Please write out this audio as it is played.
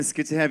It's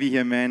good to have you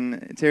here,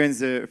 man.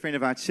 Terran's a friend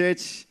of our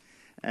church,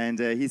 and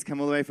he's come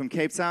all the way from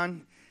Cape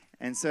Town.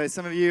 And so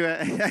some of you...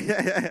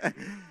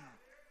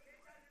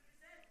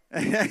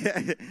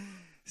 it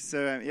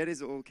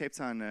is all Cape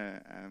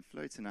Town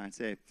flow tonight,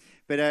 eh?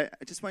 But I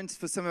just want,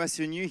 for some of us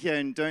who are new here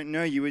and don't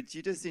know you, would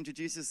you just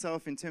introduce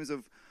yourself in terms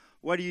of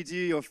what do you do,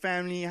 your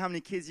family, how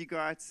many kids you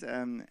got,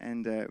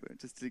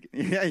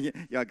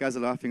 yeah, guys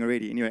are laughing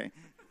already. Anyway.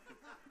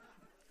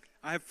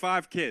 I have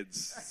 5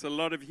 kids. It's a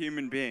lot of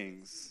human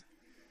beings.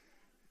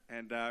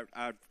 And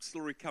I'm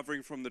still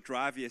recovering from the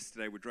drive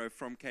yesterday. We drove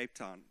from Cape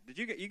Town.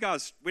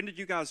 When did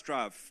you guys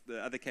drive,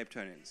 the other Cape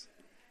Townians?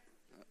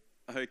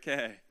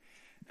 Okay.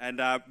 And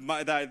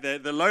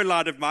the low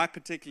light of my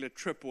particular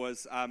trip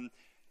was I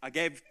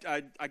gave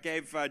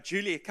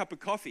Julie a cup of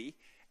coffee,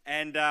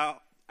 and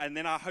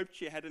then I hoped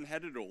she hadn't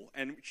had it all.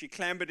 And she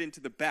clambered into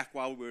the back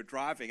while we were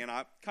driving, and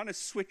I kind of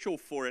switch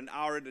off for an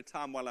hour at a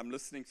time while I'm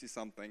listening to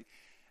something.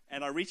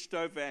 And I reached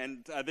over,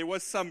 and there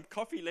was some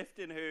coffee left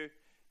in her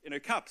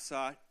cup, so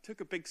I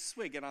took a big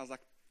swig, and I was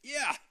like,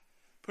 yeah,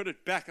 put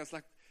it back. I was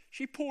like,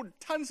 she poured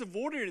tons of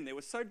water in there. It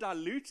was so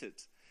diluted.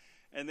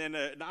 And then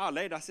an hour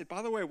later, I said,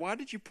 by the way, why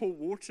did you pour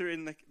water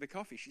in the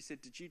coffee? She said,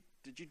 did you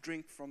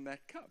drink from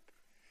that cup?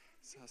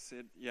 So I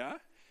said, yeah.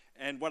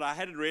 And what I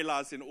hadn't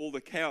realized in all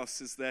the chaos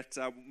is that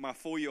my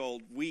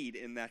 4-year-old weed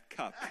in that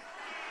cup.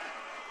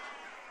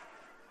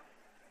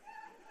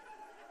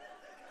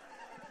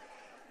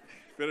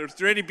 But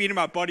it's already been in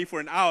my body for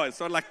an hour.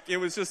 So like it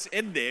was just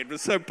in there. It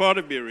was so part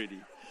of me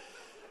already.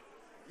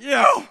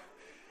 Yeah.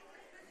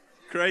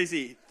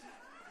 Crazy.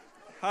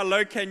 How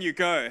low can you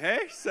go,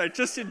 hey? So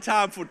just in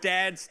time for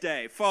Dad's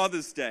Day,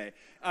 Father's Day.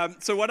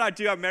 So what I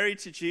do, I'm married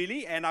to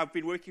Julie, and I've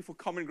been working for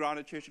Common Ground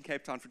at Church in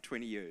Cape Town for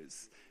 20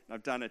 years. And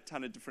I've done a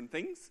ton of different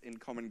things in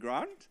Common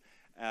Ground,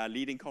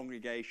 leading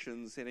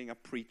congregations, setting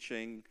up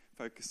preaching,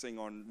 focusing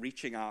on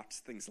reaching out,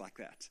 things like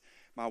that.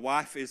 My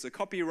wife is a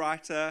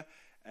copywriter,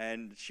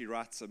 and she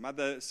writes a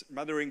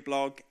mothering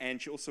blog,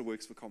 and she also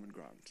works for Common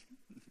Ground.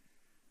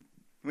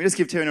 Can we just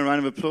give Terran a round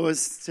of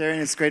applause? Terran,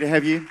 it's great to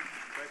have you.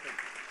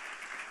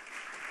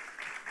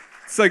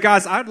 So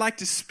guys, I'd like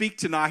to speak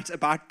tonight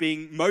about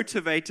being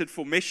motivated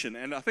for mission,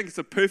 and I think it's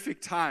a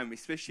perfect time,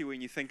 especially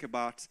when you think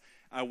about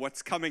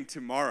what's coming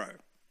tomorrow.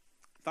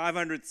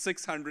 500,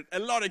 600, a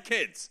lot of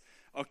kids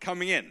are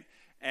coming in,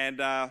 and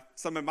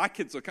some of my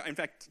kids in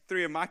fact,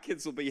 3 of my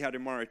kids will be here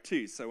tomorrow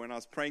too, so when I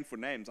was praying for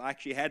names, I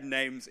actually had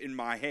names in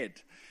my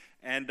head.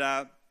 And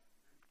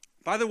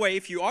by the way,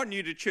 if you are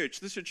new to church,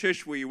 this is a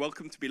church where you're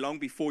welcome to belong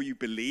before you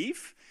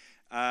believe.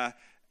 I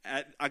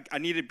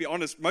need to be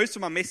honest, most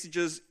of my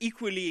messages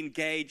equally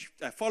engage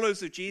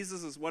followers of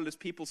Jesus as well as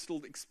people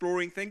still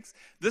exploring things.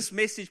 This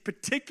message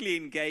particularly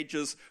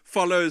engages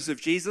followers of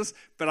Jesus,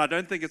 but I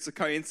don't think it's a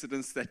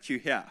coincidence that you're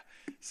here.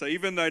 So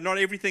even though not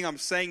everything I'm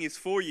saying is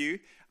for you,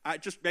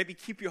 just maybe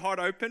keep your heart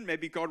open.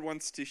 Maybe God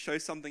wants to show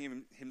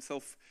something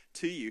himself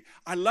to you.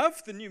 I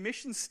love the new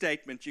mission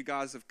statement you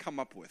guys have come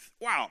up with.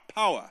 Wow,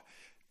 power.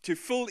 To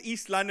fill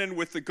East London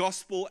with the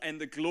gospel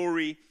and the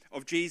glory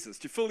of Jesus.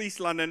 To fill East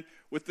London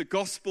with the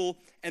gospel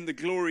and the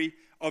glory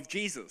of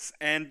Jesus.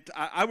 And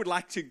I would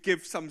like to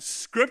give some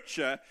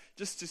scripture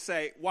just to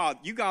say, wow,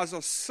 you guys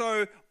are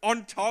so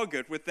on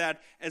target with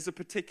that as a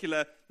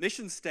particular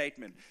mission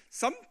statement.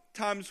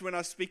 Sometimes when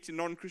I speak to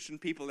non-Christian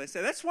people, they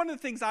say, that's one of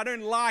the things I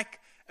don't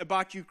like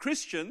about you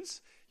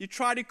Christians. You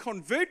try to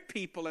convert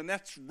people, and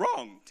that's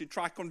wrong, to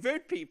try to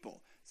convert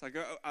people. So I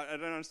go, I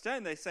don't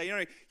understand. They say,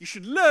 you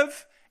should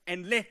live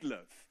and let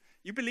live.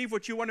 You believe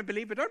what you want to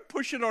believe, but don't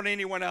push it on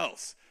anyone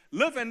else.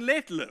 Live and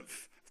let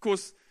live. Of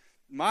course,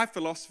 my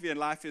philosophy in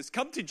life is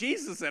come to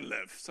Jesus and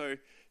live. So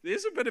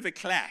there's a bit of a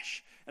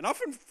clash. And I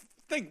often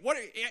think,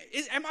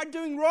 am I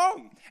doing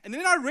wrong? And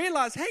then I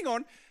realize, hang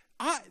on,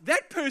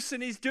 that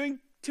person is doing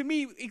to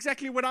me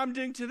exactly what I'm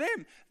doing to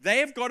them. They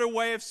have got a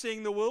way of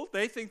seeing the world.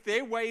 They think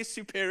their way is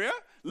superior.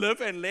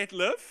 Live and let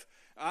live.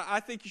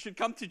 I think you should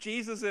come to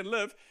Jesus and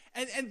live.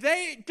 And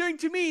they're doing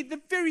to me the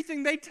very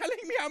thing they're telling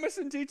me I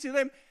mustn't do to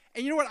them.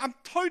 And you know what? I'm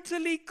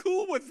totally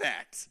cool with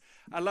that.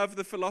 I love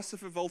the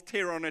philosopher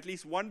Voltaire on at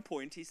least one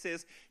point. He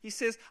says,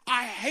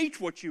 I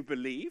hate what you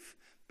believe,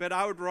 but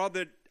I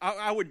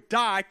would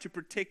die to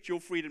protect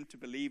your freedom to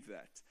believe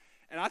that.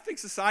 And I think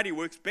society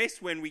works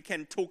best when we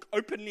can talk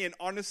openly and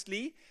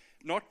honestly,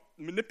 not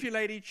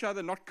manipulate each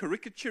other, not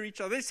caricature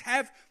each other. Let's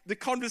have the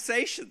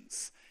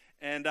conversations.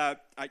 And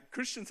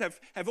Christians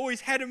have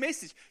always had a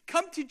message.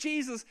 Come to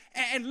Jesus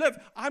and live.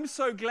 I'm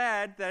so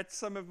glad that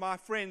some of my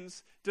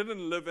friends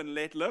didn't live and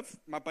let live.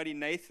 My buddy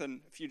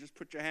Nathan, if you just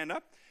put your hand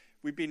up,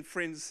 we've been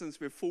friends since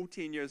we're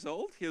 14 years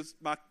old. He was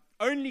my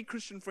only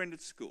Christian friend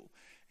at school.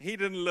 He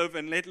didn't live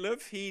and let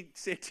live. He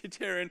said to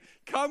Terran,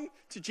 come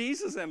to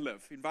Jesus and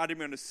live. He invited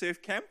me on a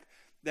surf camp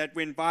that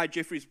went by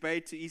Jeffreys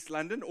Bay to East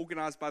London,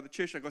 organized by the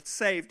church. I got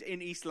saved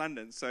in East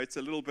London. So it's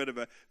a little bit of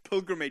a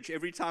pilgrimage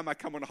every time I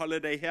come on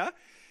holiday here.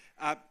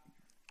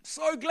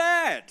 So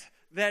glad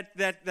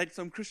that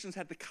some Christians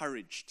had the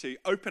courage to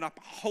open up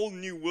a whole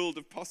new world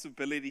of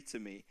possibility to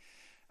me.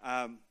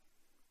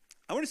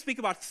 I want to speak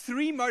about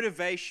three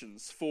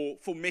motivations for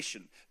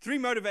mission. Three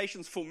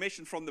motivations for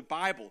mission from the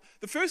Bible.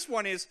 The first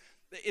one is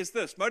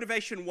this,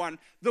 motivation one,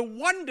 the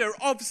wonder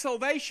of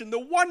salvation. The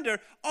wonder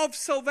of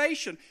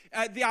salvation.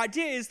 The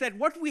idea is that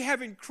what we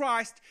have in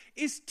Christ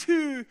is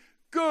too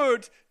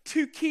good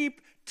to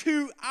keep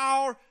to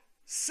ourselves.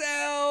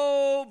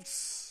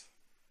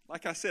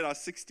 Like I said, I was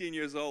 16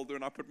 years old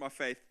when I put my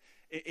faith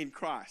in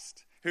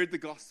Christ, heard the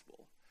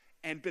gospel,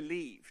 and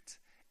believed,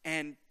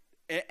 and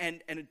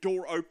a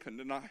door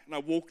opened, and I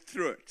walked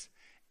through it.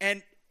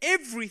 And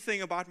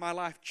everything about my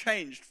life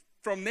changed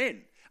from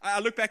then. I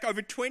look back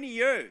over 20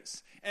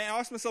 years, and I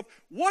ask myself,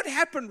 what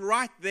happened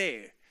right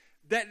there?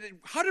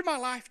 How did my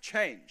life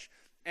change?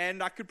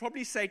 And I could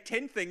probably say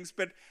 10 things,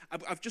 but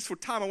I've just for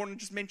time, I want to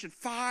just mention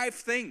 5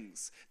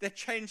 things that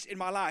changed in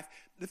my life.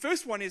 The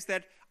first one is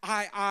that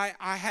I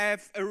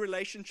have a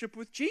relationship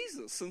with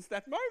Jesus since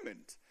that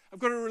moment. I've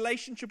got a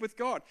relationship with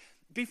God.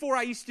 Before,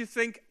 I used to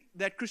think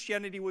that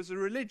Christianity was a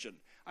religion.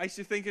 I used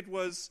to think it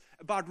was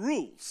about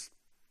rules.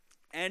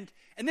 And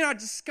then I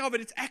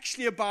discovered it's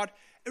actually about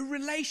a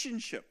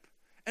relationship.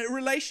 A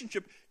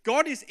relationship.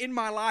 God is in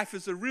my life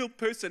as a real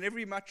person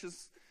every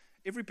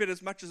bit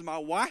as much as my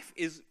wife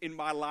is in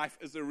my life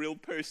as a real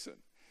person.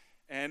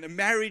 And a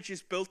marriage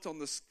is built on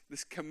this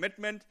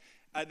commitment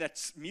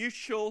that's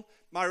mutual.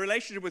 My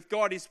relationship with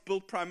God is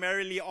built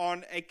primarily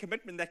on a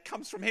commitment that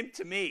comes from Him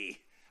to me.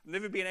 I've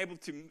never been able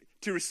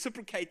to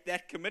reciprocate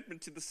that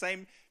commitment to the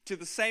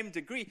same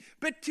degree.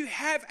 But to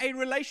have a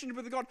relationship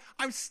with God,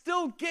 I'm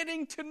still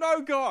getting to know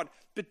God.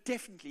 But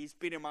definitely He's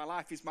been in my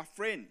life. He's my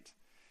friend.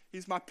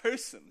 He's my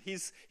person.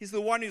 He's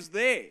the one who's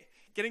there.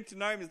 Getting to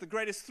know Him is the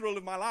greatest thrill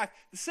of my life.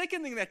 The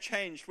second thing that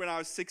changed when I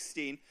was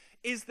 16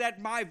 is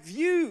that my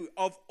view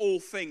of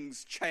all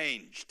things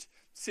changed.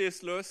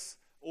 C.S. Lewis,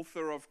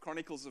 author of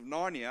Chronicles of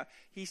Narnia,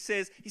 he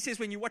says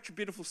when you watch a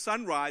beautiful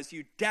sunrise,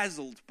 you're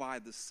dazzled by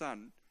the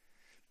sun.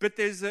 But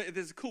there's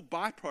a cool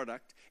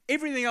byproduct.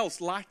 Everything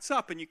else lights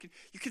up, and you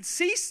can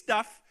see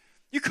stuff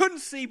you couldn't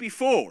see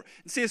before.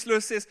 And C.S.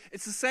 Lewis says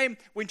it's the same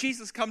when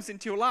Jesus comes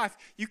into your life.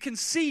 You can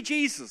see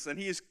Jesus, and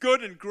He is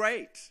good and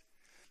great.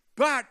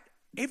 But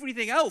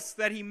everything else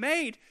that He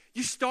made,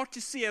 you start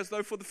to see as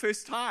though for the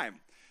first time.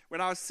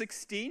 When I was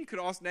 16, you could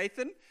ask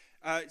Nathan,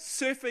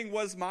 surfing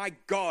was my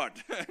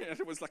God.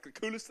 It was like the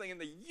coolest thing in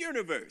the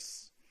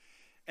universe.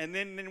 And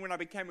then when I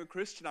became a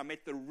Christian, I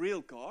met the real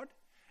God.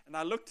 And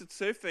I looked at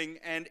surfing,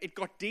 and it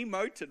got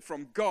demoted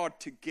from God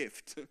to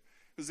gift. It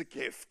was a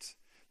gift.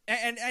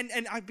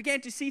 And I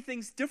began to see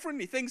things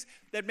differently. Things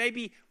that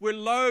maybe were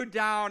low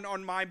down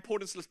on my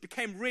importance list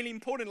became really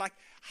important. Like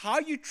how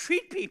you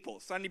treat people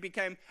suddenly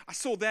became, I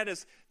saw that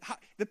as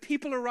the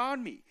people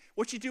around me.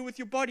 What you do with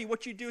your body,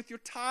 what you do with your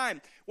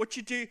time, what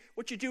you do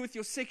with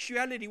your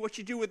sexuality, what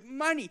you do with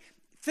money.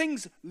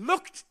 Things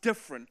looked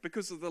different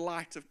because of the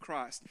light of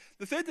Christ.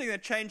 The third thing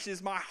that changed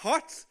is my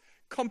heart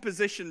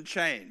composition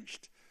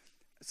changed.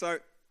 So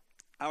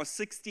I was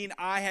 16.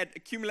 I had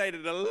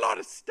accumulated a lot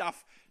of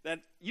stuff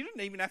that you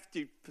didn't even have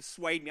to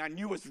persuade me. I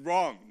knew was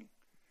wrong.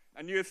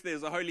 I knew if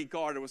there's a holy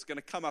God, it was going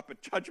to come up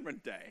at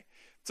Judgment Day.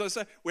 So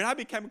when I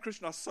became a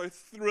Christian, I was so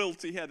thrilled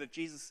to hear that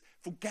Jesus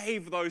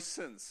forgave those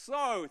sins.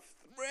 So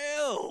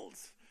thrilled.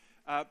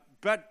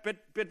 But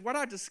what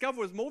I discovered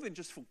was more than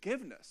just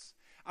forgiveness.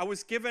 I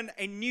was given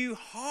a new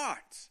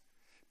heart.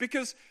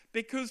 Because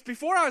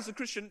before I was a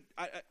Christian,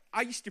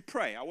 I used to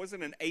pray. I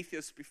wasn't an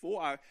atheist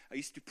before. I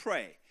used to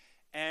pray.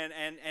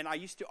 And I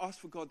used to ask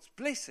for God's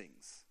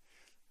blessings.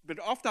 But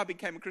after I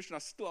became a Christian, I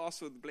still asked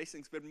for the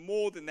blessings. But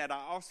more than that,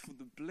 I asked for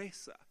the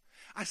blesser.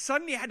 I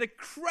suddenly had a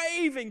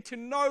craving to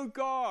know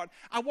God.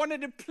 I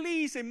wanted to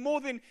please Him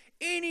more than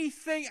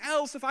anything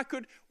else. If I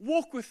could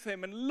walk with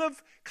Him and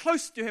live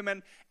close to Him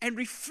and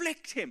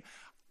reflect Him.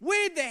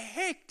 Where the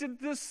heck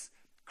did this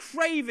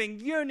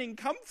craving, yearning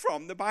come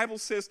from? The Bible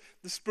says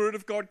the Spirit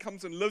of God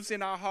comes and lives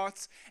in our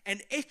hearts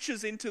and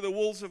etches into the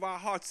walls of our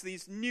hearts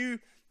these new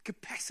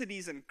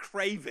capacities and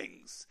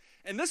cravings.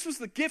 And this was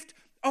the gift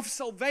of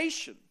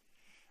salvation.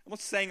 I'm not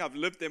saying I've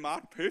lived them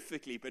out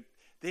perfectly, but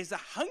there's a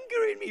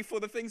hunger in me for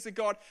the things of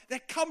God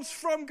that comes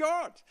from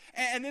God.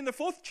 And then the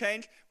fourth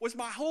change was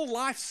my whole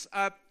life's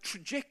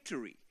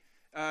trajectory.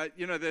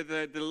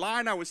 The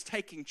line I was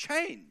taking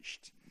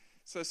changed.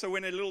 So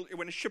when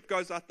a ship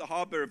goes out the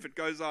harbor, if it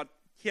goes out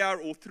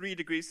here or 3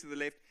 degrees to the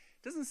left,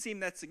 it doesn't seem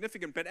that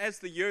significant. But as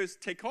the years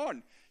tick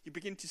on, you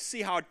begin to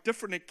see how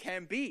different it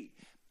can be.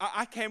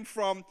 I came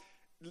from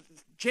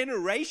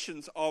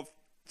generations of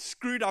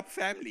screwed up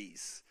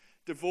families,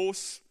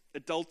 divorce,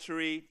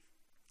 adultery,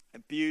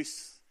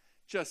 abuse,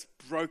 just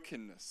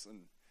brokenness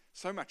and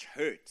so much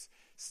hurt.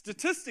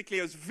 Statistically,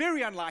 it was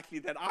very unlikely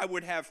that I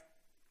would have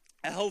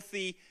a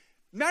healthy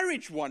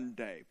marriage one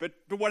day. But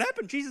what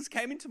happened? Jesus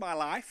came into my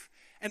life,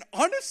 and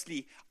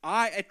honestly,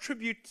 I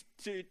attribute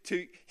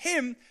to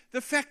Him the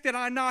fact that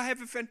I now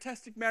have a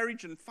fantastic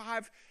marriage and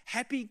 5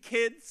 happy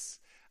kids.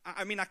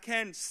 I mean, I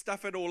can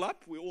stuff it all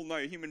up. We all know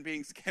human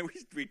beings can.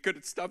 We're good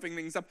at stuffing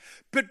things up.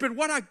 But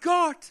what I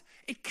got,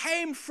 it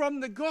came from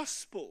the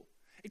gospel.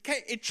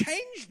 It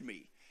changed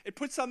me. It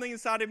put something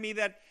inside of me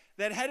that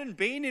that hadn't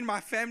been in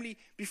my family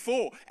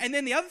before. And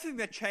then the other thing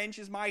that changed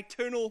is my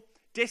eternal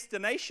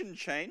destination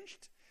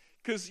changed.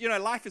 Because,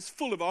 life is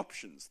full of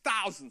options,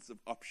 thousands of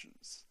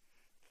options,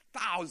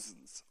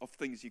 thousands of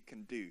things you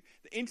can do.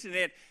 The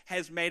internet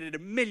has made it a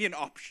million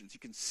options. You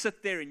can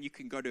sit there and you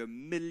can go to a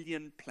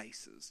million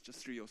places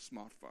just through your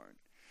smartphone.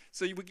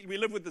 So we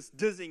live with this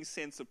dizzying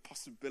sense of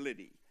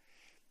possibility.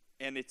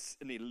 And it's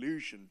an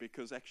illusion,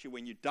 because actually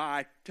when you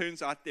die, it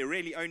turns out there are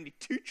really only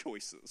two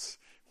choices,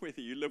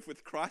 whether you live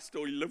with Christ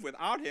or you live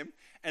without him.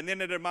 And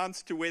then it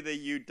amounts to whether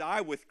you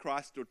die with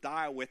Christ or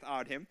die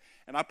without him.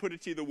 And I put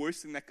it to you, the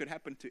worst thing that could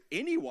happen to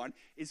anyone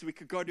is we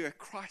could go to a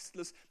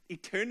Christless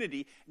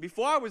eternity.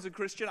 Before I was a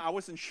Christian, I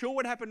wasn't sure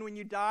what happened when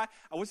you die.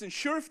 I wasn't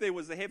sure if there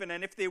was a heaven.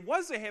 And if there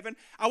was a heaven,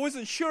 I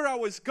wasn't sure I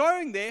was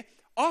going there.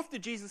 After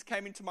Jesus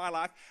came into my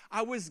life,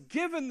 I was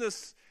given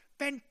this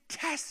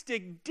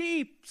fantastic,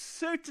 deep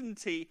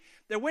certainty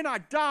that when I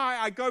die,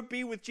 I go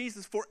be with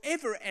Jesus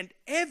forever and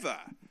ever.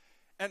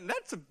 And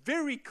that's a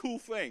very cool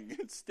thing.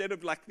 Instead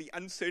of like the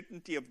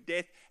uncertainty of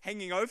death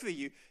hanging over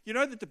you, you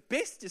know that the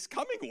best is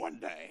coming one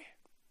day.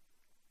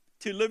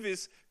 To live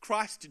is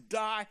Christ, to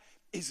die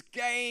is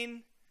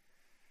gain.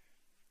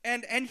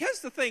 And here's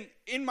the thing,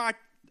 in my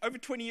over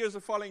 20 years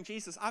of following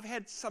Jesus, I've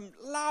had some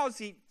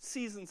lousy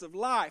seasons of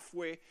life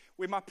where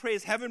my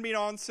prayers haven't been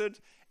answered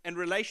and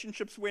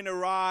relationships went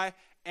awry,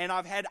 and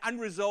I've had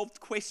unresolved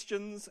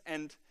questions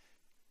and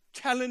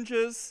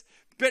challenges.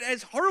 But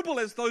as horrible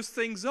as those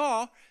things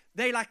are,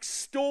 they like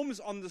storms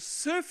on the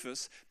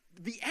surface.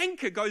 The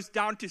anchor goes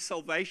down to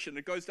salvation.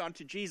 It goes down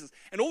to Jesus.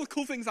 And all the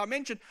cool things I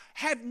mentioned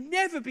have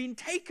never been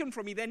taken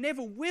from me. They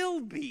never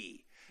will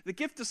be. The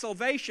gift of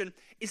salvation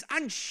is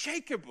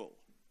unshakable.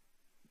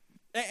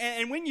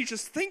 And when you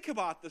just think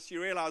about this,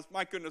 you realize,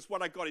 my goodness,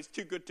 what I got is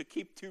too good to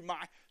keep to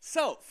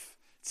myself.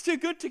 It's too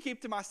good to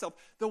keep to myself.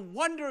 The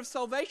wonder of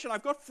salvation.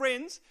 I've got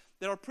friends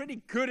that are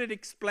pretty good at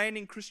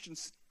explaining Christian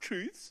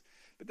truths,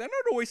 but they're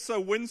not always so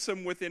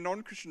winsome with their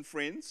non-Christian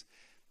friends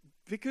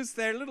because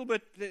they're a little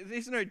bit,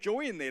 there's no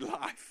joy in their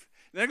life.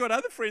 And they've got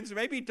other friends who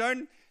maybe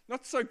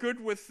not so good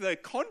with the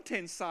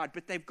content side,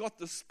 but they've got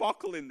the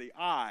sparkle in the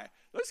eye.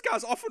 Those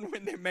guys often,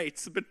 when they're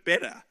mates, a bit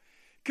better.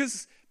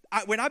 Because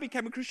when I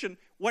became a Christian,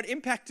 what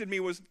impacted me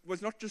was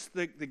not just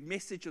the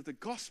message of the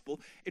gospel.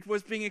 It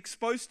was being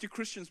exposed to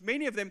Christians.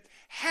 Many of them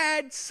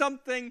had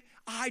something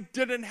I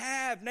didn't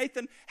have.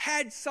 Nathan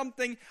had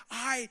something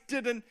I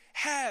didn't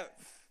have.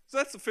 So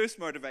that's the first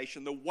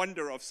motivation, the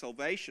wonder of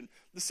salvation.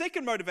 The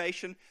second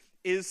motivation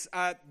is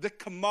the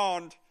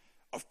command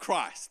of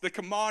Christ. The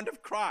command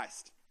of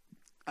Christ.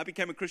 I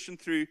became a Christian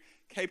through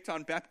Cape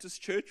Town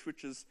Baptist Church,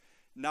 which has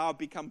now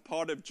become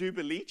part of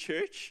Jubilee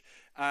Church.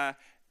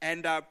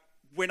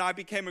 When I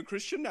became a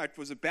Christian, it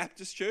was a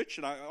Baptist church,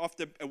 and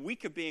after a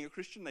week of being a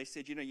Christian, they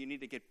said, you need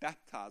to get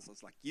baptized. I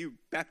was like, you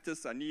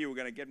Baptists, I knew you were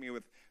going to get me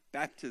with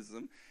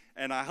baptism.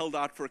 And I held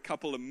out for a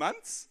couple of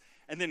months,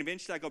 and then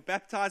eventually I got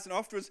baptized, and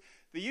afterwards,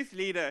 the youth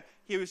leader,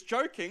 he was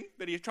joking,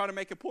 but he was trying to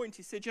make a point.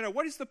 He said,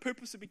 what is the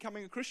purpose of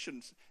becoming a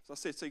Christian? So I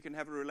said, so you can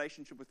have a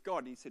relationship with God.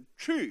 And he said,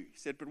 true. He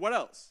said, but what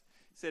else?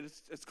 He said,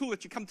 it's cool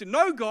that you come to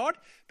know God,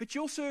 but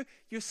you're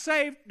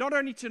saved not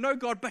only to know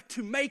God, but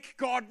to make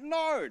God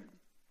known.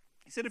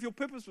 He said, if your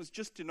purpose was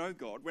just to know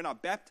God, when I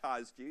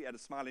baptized you, he had a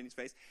smile in his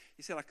face,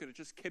 he said, I could have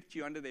just kept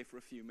you under there for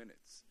a few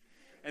minutes.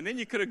 And then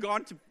you could have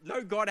gone to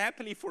know God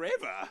happily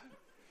forever.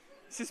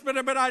 He says,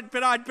 but I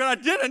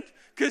didn't,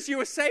 because you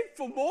were saved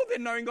for more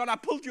than knowing God. I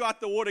pulled you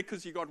out the water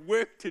because you got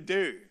work to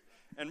do.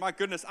 And my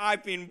goodness,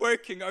 I've been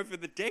working over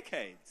the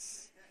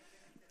decades.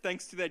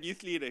 Thanks to that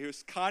youth leader who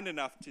was kind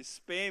enough to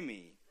spare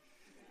me.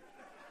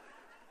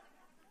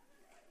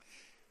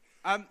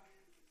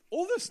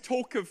 All this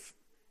talk of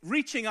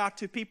reaching out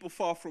to people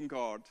far from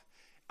God,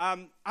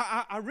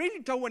 I really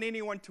don't want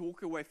anyone to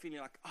walk away feeling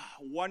like,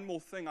 one more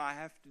thing I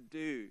have to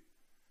do.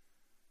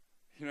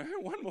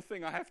 One more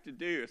thing I have to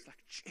do. It's like,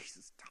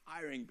 Jesus,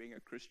 tiring being a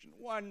Christian.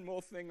 One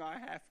more thing I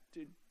have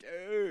to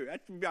do.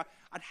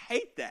 I'd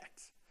hate that.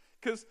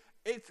 Because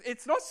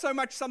it's not so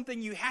much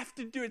something you have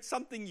to do, it's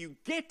something you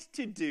get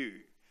to do.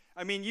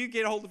 I mean, you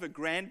get hold of a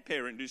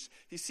grandparent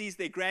who sees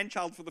their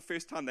grandchild for the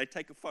first time, they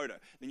take a photo.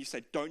 Then you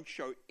say, don't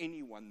show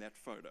anyone that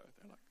photo.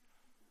 They're like,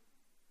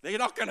 they're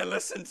not going to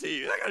listen to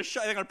you.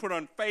 They're going to put it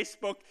on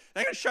Facebook.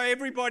 They're going to show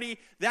everybody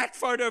that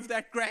photo of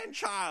that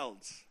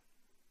grandchild.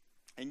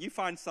 And you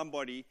find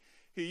somebody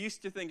who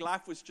used to think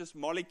life was just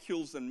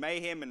molecules and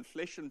mayhem and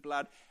flesh and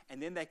blood,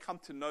 and then they come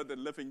to know the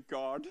living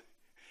God.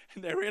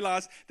 And they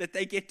realize that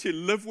they get to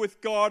live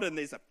with God, and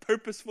there's a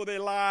purpose for their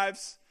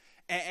lives,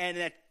 and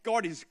that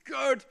God is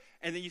good.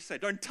 And then you say,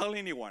 don't tell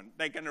anyone.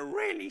 They're going to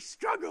really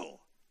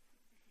struggle.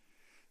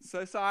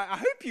 So I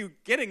hope you're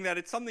getting that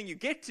it's something you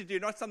get to do,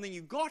 not something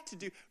you got to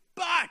do.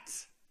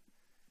 But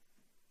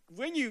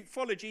when you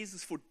follow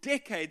Jesus for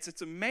decades,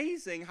 it's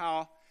amazing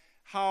how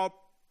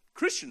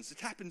Christians, it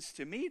happens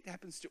to me, it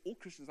happens to all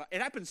Christians,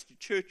 it happens to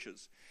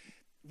churches.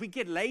 We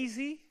get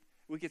lazy,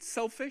 we get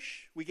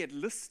selfish, we get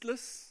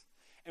listless,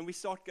 and we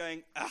start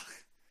going,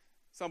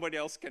 somebody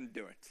else can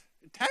do it.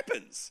 It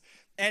happens.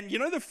 And the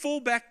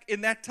fallback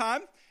in that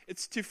time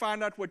It's to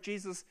find out what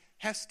Jesus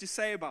has to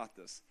say about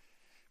this.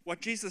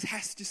 What Jesus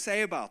has to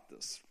say about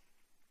this.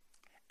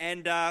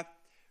 And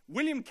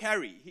William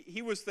Carey,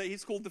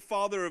 he's called the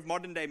father of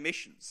modern day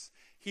missions.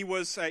 He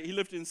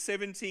lived in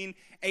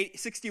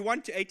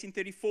 1761 to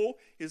 1834.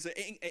 He was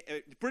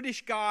a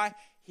British guy.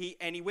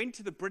 He went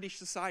to the British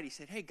Society. He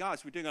said, hey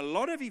guys, we're doing a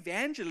lot of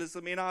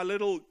evangelism in our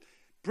little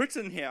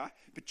Britain here,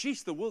 but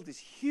geez, the world is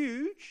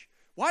huge.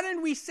 Why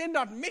don't we send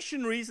out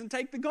missionaries and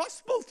take the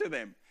gospel to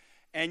them?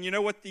 And you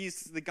know what the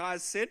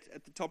guys said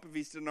at the top of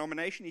his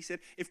denomination? He said,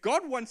 if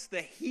God wants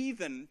the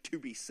heathen to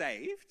be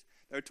saved,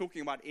 they were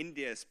talking about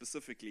India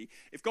specifically.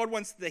 If God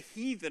wants the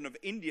heathen of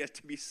India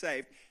to be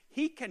saved,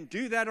 he can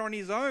do that on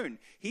his own.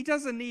 He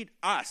doesn't need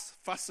us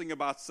fussing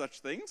about such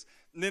things.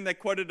 And then they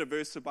quoted a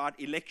verse about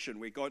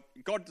election, where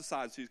God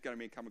decides who's going to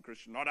become a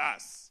Christian, not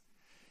us.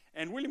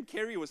 And William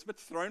Carey was a bit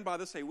thrown by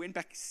this, so he went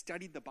back,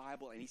 studied the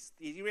Bible, and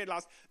he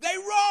realized, they're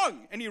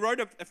wrong! And he wrote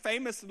a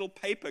famous little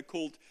paper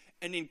called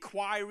An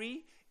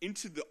Inquiry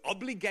into the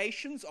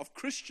Obligations of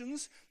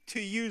Christians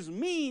to Use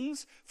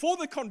Means for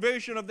the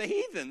Conversion of the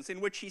Heathens, in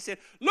which he said,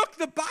 look,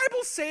 the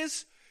Bible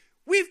says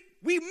we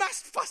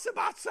must fuss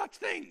about such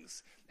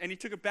things. And he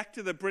took it back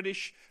to the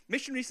British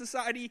Missionary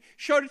Society,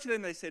 showed it to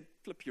them. They said,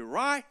 Flip, you're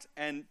right.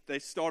 And they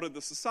started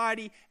the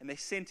society, and they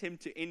sent him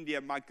to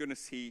India. My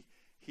goodness, he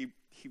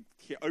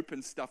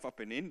opened stuff up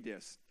in India,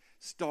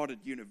 started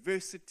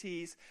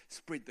universities,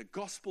 spread the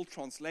gospel,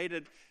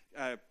 translated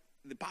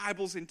the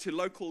Bibles into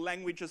local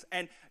languages,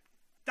 and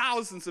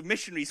thousands of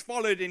missionaries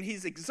followed in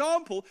his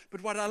example.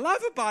 But what I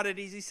love about it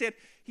is he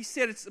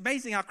said it's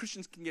amazing how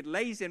Christians can get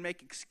lazy and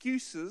make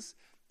excuses,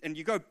 and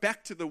you go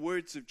back to the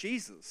words of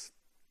Jesus.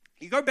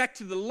 You go back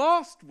to the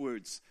last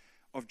words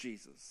of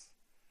Jesus.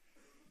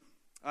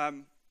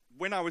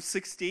 When I was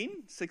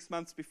 16, 6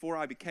 months before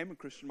I became a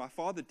Christian, my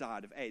father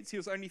died of AIDS. He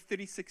was only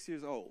 36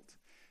 years old.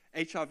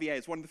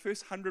 HIV/AIDS, one of the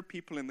first 100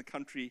 people in the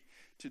country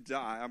to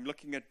die. I'm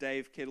looking at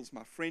Dave Kettles,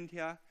 my friend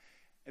here.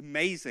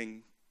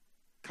 Amazing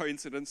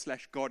coincidence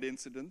 / God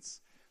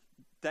incidence.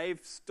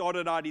 Dave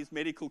started out his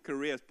medical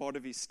career as part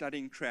of his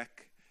studying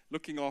track,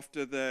 looking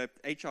after the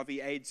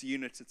HIV/AIDS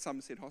unit at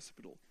Somerset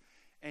Hospital.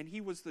 And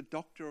he was the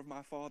doctor of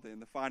my father in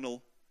the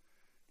final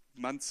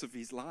months of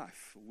his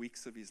life,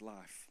 weeks of his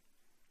life.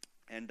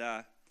 And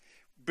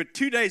but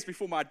 2 days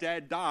before my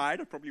dad died,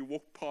 I probably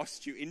walked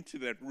past you into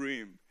that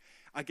room.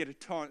 I get a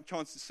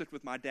chance to sit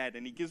with my dad,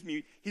 and he gives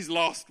me his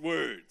last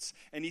words.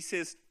 And he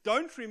says,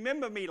 don't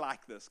remember me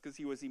like this, because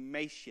he was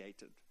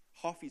emaciated,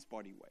 half his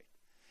body weight.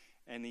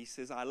 And he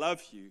says, I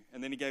love you.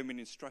 And then he gave me an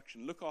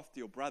instruction, look after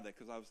your brother,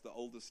 because I was the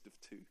oldest of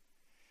two.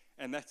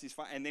 And that's his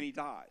and then he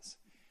dies.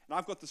 And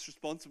I've got this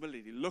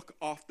responsibility to look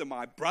after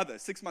my brother.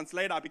 6 months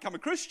later, I become a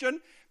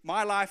Christian.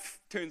 My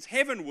life turns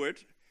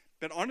heavenward.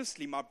 But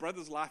honestly, my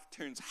brother's life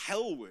turns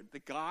hellward. The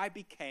guy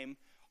became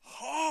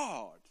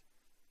hard,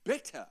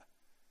 bitter.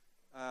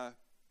 I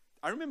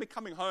remember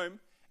coming home,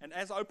 and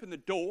as I opened the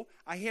door,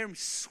 I hear him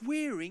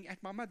swearing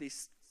at my mother.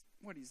 He's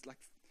like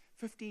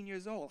 15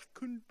 years old. I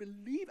couldn't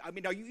believe it. I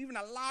mean, are you even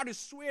allowed to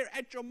swear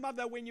at your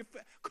mother when you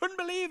couldn't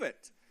believe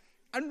it?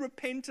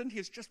 Unrepentant,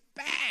 he's just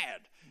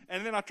bad.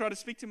 And then I tried to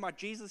speak to him about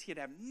Jesus. He'd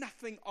have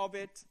nothing of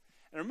it.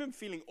 And I remember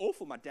feeling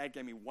awful. My dad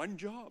gave me one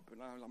job,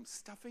 and I'm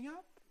stuffing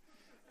up.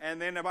 And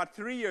then about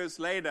 3 years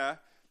later,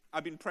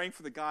 I've been praying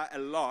for the guy a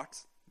lot.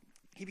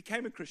 He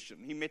became a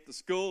Christian. He met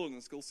this girl, and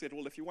this girl said,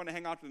 well, if you want to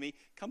hang out with me,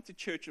 come to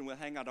church and we'll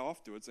hang out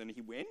afterwards. And he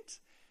went,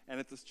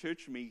 and at this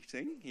church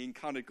meeting, he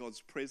encountered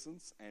God's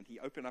presence, and he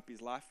opened up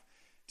his life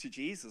to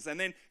Jesus. And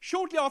then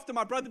shortly after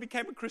my brother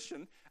became a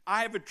Christian,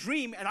 I have a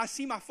dream, and I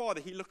see my father.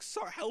 He looks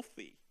so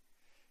healthy,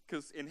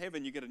 because in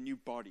heaven you get a new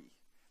body.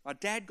 My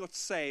dad got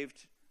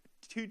saved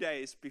 2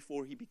 days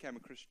before he became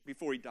a Christian,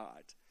 before he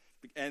died.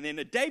 And then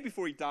a day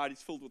before he died,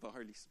 he's filled with the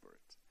Holy Spirit.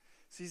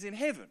 So he's in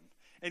heaven.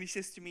 And he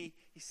says to me,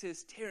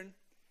 Taryn,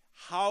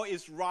 how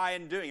is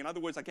Ryan doing? In other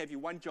words, I gave you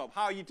one job.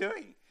 How are you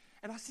doing?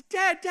 And I said,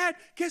 Dad,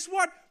 guess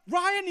what?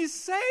 Ryan is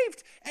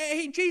saved.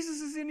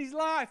 Jesus is in his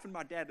life. And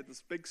my dad had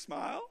this big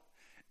smile.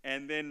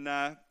 And then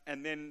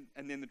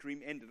the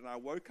dream ended. And I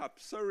woke up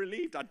so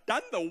relieved. I'd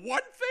done the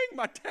one thing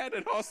my dad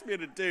had asked me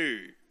to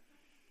do.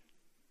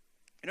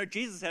 You know,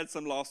 Jesus had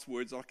some last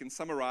words. I can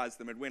summarize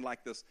them. It went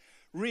like this.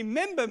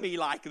 Remember me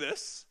like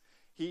this.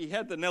 He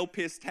had the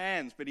nail-pierced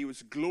hands, but he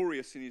was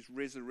glorious in his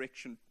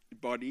resurrection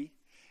body.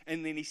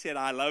 And then he said,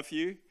 I love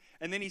you.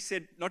 And then he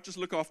said, not just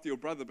look after your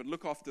brother, but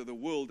look after the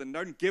world, and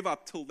don't give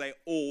up till they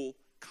all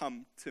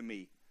come to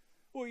me.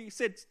 Well, he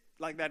said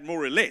like that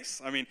more or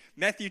less. I mean,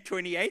 Matthew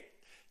 28,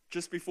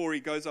 just before he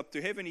goes up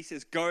to heaven, he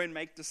says, go and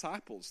make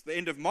disciples. The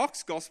end of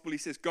Mark's gospel, he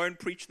says, go and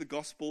preach the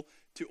gospel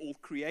to all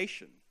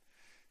creation.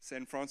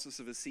 St. Francis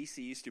of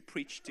Assisi used to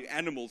preach to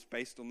animals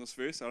based on this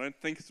verse. I don't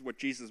think it's what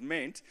Jesus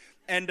meant.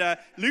 And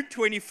Luke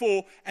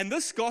 24, and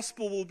this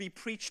gospel will be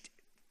preached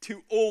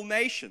to all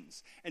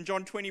nations. And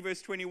John 20,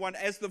 verse 21,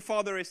 as the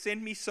Father has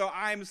sent me, so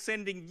I am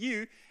sending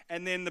you.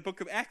 And then the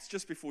book of Acts,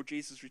 just before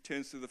Jesus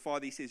returns to the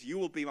Father, he says, you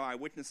will be my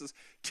witnesses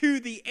to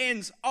the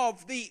ends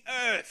of the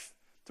earth.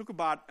 Talk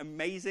about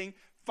amazing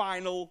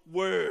final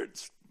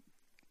words.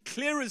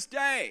 clear as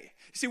day.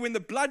 See, when the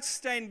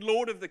blood-stained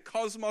Lord of the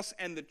cosmos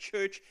and the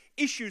church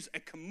issues a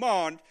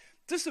command,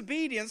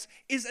 disobedience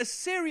is a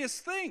serious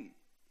thing.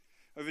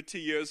 Over 2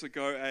 years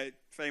ago, a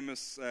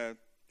famous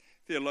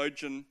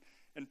theologian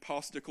and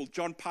pastor called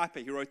John Piper,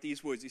 he wrote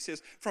these words. He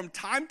says, from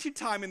time to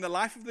time in the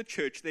life of the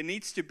church, there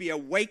needs to be a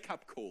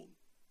wake-up call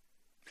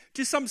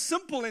to some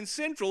simple and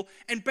central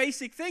and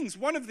basic things.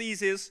 One of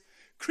these is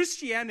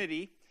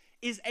Christianity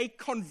is a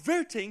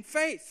converting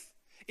faith.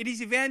 It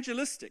is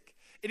evangelistic.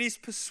 It is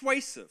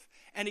persuasive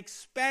and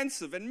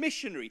expansive and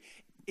missionary.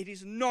 It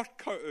is not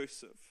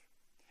coercive.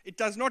 It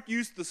does not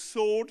use the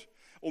sword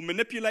or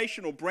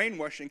manipulation or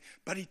brainwashing,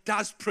 but it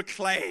does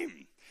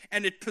proclaim,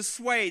 and it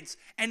persuades,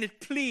 and it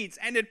pleads,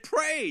 and it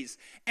prays.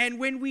 And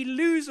when we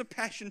lose a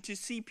passion to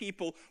see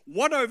people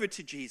won over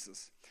to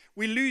Jesus,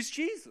 we lose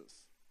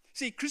Jesus.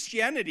 See,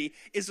 Christianity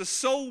is a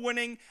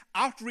soul-winning,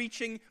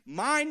 outreaching,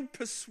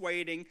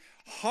 mind-persuading,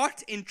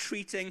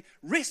 heart-entreating,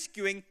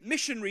 rescuing,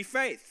 missionary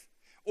faith,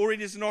 or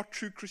it is not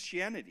true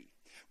Christianity.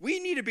 We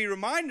need to be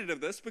reminded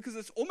of this because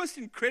it's almost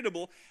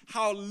incredible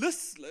how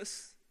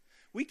listless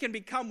we can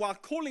become while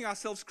calling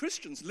ourselves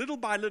Christians. Little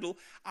by little,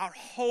 our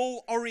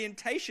whole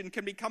orientation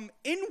can become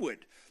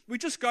inward. We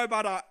just go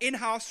about our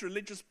in-house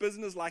religious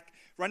business like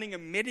running a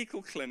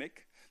medical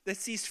clinic that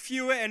sees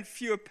fewer and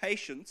fewer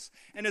patients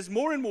and has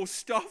more and more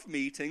staff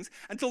meetings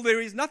until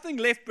there is nothing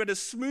left but a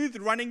smooth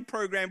running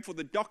program for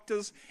the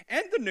doctors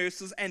and the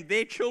nurses and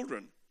their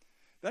children.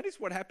 That is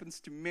what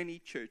happens to many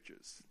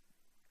churches.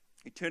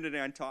 We turn it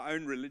into our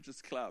own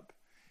religious club,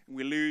 and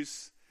we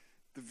lose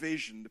the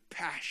vision, the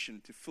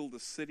passion to fill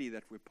the city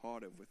that we're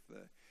part of with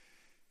the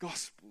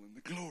gospel and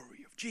the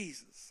glory of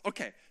Jesus.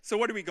 Okay, so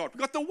what do we got?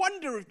 We've got the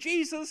wonder of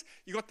Jesus,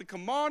 you've got the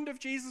command of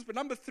Jesus, but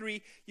number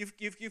 3,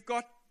 you've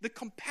got the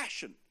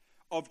compassion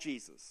of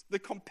Jesus. The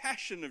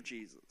compassion of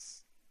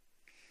Jesus.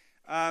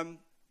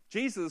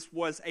 Jesus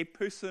was a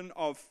person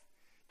of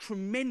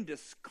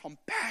tremendous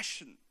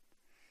compassion.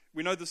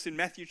 We know this in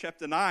Matthew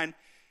chapter 9.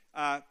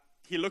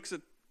 He looks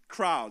at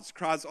crowds.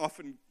 Crowds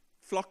often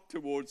flock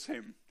towards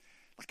him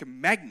like a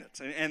magnet.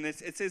 And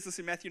it says this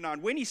in Matthew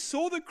 9. When he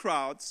saw the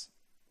crowds,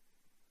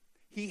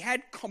 he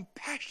had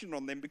compassion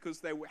on them because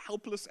they were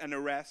helpless and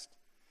harassed,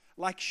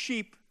 like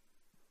sheep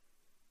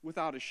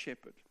without a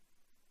shepherd.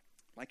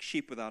 Like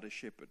sheep without a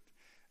shepherd.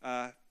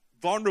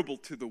 Vulnerable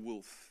to the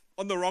wolf,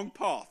 on the wrong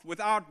path,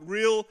 without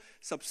real,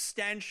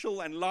 substantial,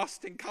 and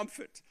lasting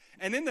comfort.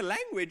 And then the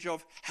language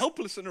of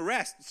helpless and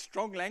harassed,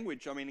 strong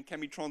language. I mean, it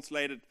can be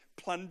translated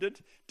plundered,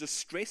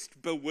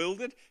 distressed,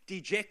 bewildered,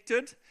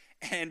 dejected,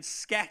 and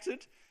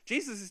scattered.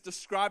 Jesus is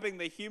describing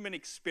the human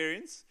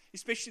experience,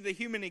 especially the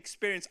human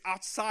experience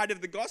outside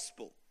of the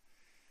gospel.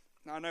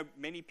 Now, I know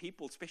many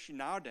people, especially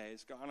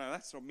nowadays, go, oh, no,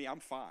 that's not me, I'm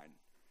fine.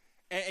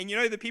 And you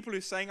know the people who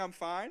are saying I'm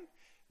fine?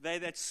 They're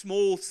that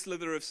small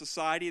slither of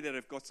society that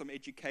have got some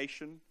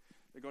education,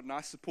 they've got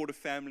nice supportive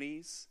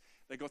families,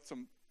 they've got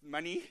some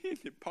money in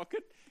their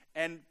pocket,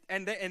 and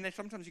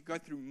sometimes you go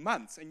through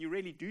months and you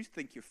really do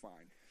think you're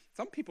fine.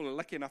 Some people are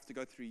lucky enough to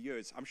go through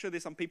years. I'm sure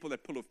there's some people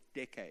that pull off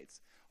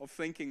decades of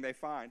thinking they're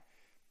fine.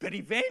 But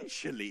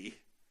eventually,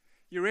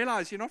 you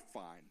realize you're not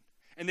fine.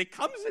 And there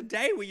comes a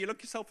day where you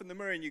look yourself in the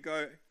mirror and you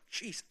go,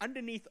 geez,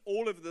 underneath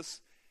all of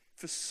this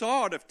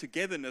facade of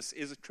togetherness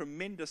is a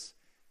tremendous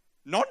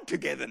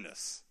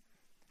non-togetherness.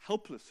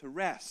 Helpless,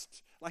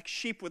 harassed, like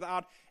sheep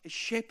without a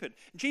shepherd.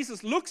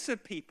 Jesus looks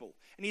at people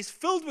and he's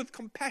filled with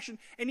compassion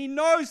and he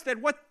knows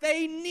that what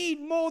they need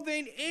more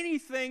than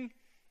anything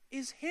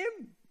is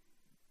him.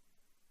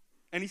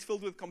 And he's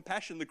filled with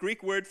compassion. The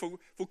Greek word for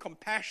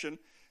compassion,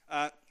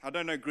 I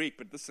don't know Greek,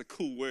 but this is a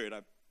cool word.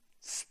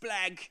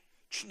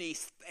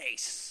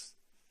 Splagchnistheis.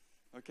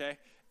 Okay?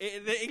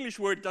 The English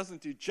word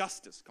doesn't do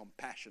justice,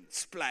 compassion.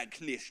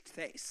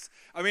 Splagchnistheis.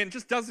 I mean, it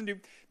just doesn't do...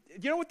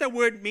 You know what that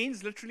word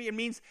means, literally? It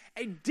means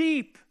a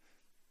deep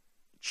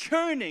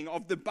churning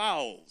of the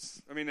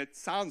bowels. I mean, it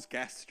sounds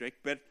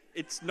gastric, but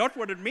it's not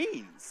what it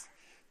means.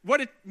 What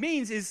it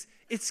means is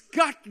it's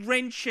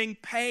gut-wrenching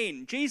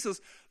pain.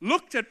 Jesus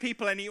looked at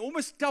people and he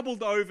almost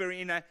doubled over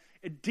in a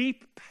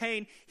deep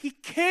pain. He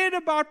cared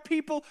about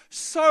people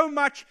so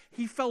much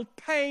he felt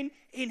pain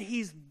in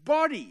his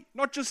body,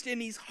 not just in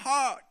his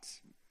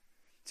heart.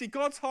 See,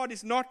 God's heart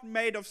is not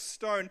made of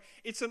stone.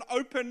 It's an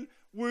open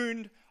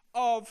wound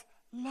of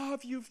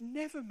love. You've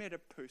never met a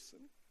person.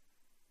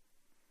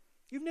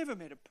 You've never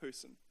met a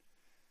person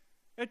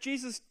that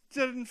Jesus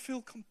didn't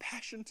feel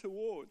compassion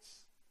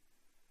towards.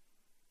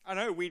 I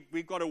know we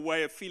got a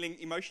way of feeling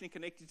emotionally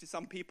connected to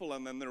some people,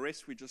 and then the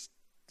rest we just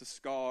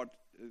discard.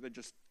 They're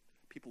just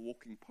people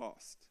walking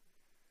past.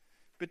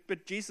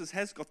 But Jesus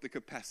has got the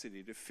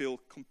capacity to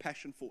feel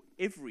compassion for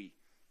every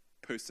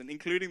person,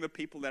 including the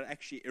people that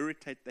actually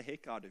irritate the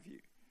heck out of you.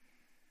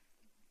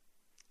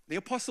 The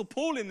Apostle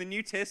Paul in the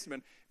New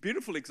Testament,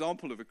 beautiful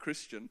example of a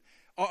Christian,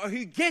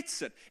 who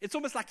gets it. It's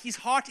almost like his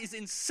heart is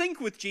in sync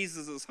with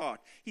Jesus' heart.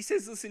 He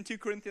says this in 2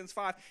 Corinthians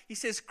 5. He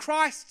says,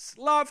 Christ's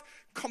love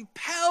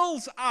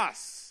compels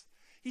us.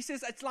 He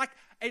says, it's like,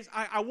 as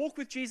I walk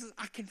with Jesus,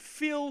 I can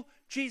feel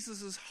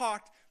Jesus'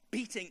 heart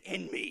beating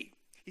in me.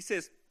 He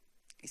says,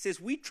 He says,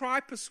 we try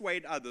to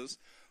persuade others,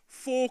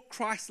 for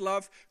Christ's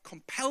love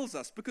compels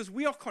us, because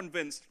we are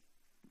convinced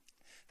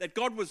that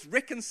God was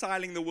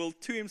reconciling the world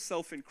to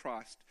himself in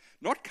Christ,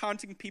 not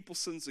counting people's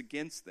sins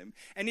against them.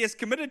 And he has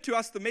committed to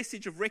us the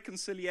message of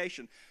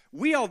reconciliation.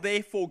 We are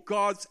therefore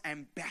God's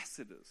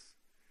ambassadors.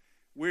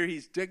 We're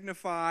his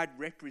dignified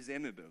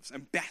representatives,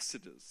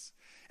 ambassadors.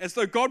 As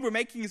though God were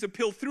making his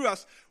appeal through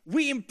us,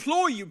 we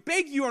implore you,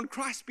 beg you on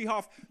Christ's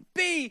behalf,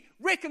 be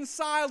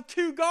reconciled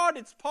to God.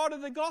 It's part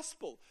of the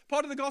gospel.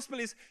 Part of the gospel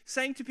is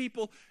saying to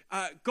people,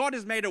 God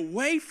has made a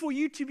way for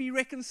you to be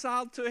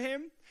reconciled to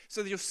him,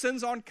 so that your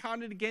sins aren't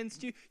counted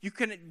against you. You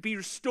can be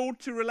restored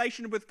to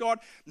relation with God.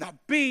 Now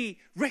be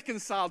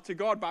reconciled to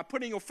God by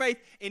putting your faith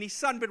in his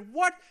Son. But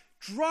what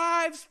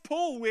drives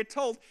Paul, we're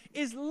told,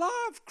 is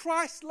love.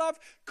 Christ's love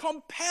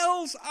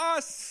compels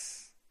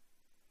us.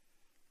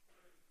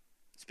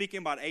 Speaking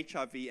about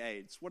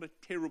HIV/AIDS, what a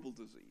terrible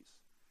disease.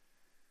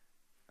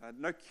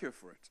 No cure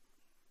for it.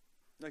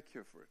 No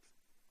cure for it.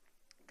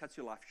 Cuts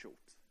your life short.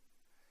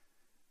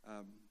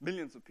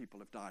 Millions of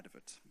people have died of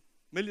it.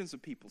 Millions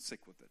of people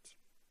sick with it.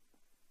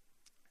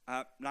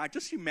 Now,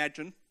 just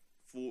imagine,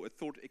 for a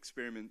thought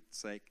experiment's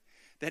sake,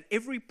 that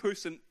every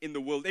person in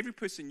the world, every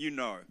person you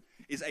know,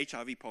 is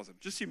HIV positive.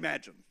 Just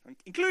imagine,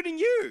 including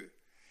you.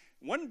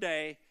 One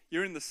day,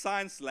 you're in the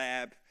science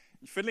lab,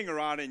 you're fiddling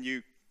around, and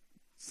you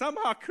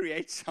somehow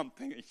create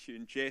something that you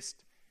ingest,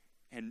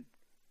 and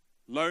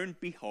lo and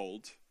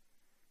behold,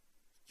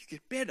 you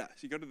get better.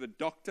 So you go to the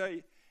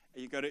doctor,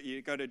 you go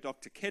to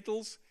Dr.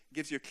 Kettles,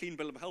 gives you a clean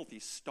bill of health.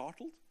 He's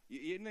startled.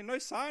 There are no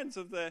signs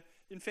of the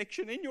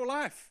infection in your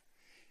life.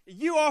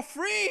 You are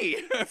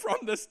free from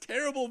this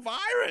terrible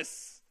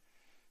virus.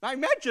 Now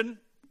imagine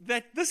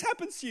that this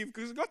happens to you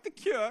because you've got the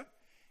cure,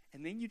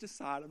 and then you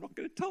decide, I'm not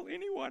going to tell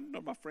anyone,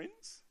 not my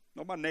friends,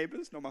 not my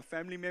neighbors, not my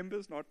family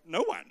members,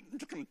 no one. I'm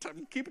just going to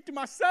keep it to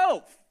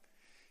myself.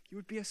 You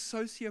would be a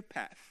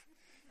sociopath.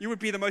 You would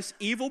be the most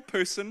evil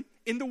person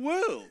in the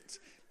world.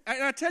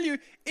 And I tell you,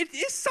 it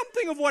is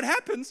something of what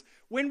happens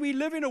when we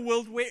live in a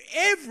world where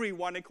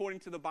everyone, according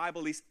to the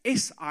Bible, is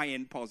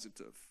SIN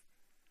positive.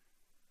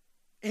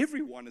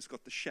 Everyone has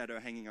got the shadow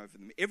hanging over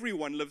them.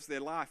 Everyone lives their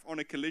life on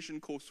a collision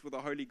course with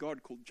a holy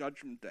God called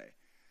Judgment Day.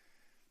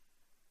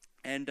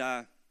 And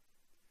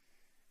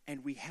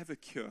we have a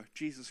cure,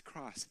 Jesus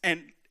Christ.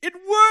 And it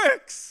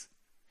works!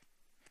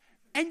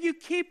 And you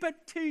keep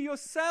it to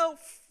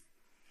yourself.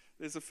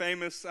 There's a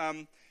famous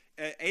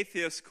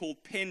atheist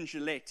called Penn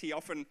Jillette. He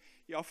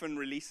often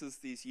releases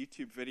these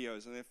YouTube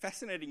videos. And a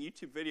fascinating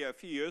YouTube video a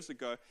few years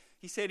ago,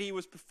 he said he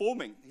was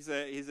performing. He's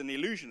an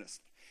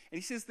illusionist. And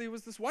he says there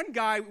was this one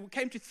guy who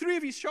came to 3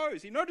 of his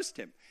shows. He noticed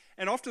him.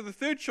 And after the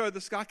 3rd show,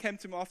 this guy came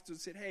to him afterwards and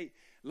said, hey,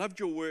 loved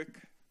your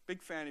work,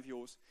 big fan of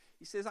yours.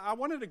 He says, I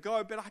wanted to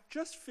go, but I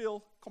just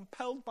feel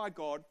compelled by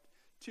God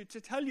to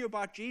tell you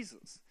about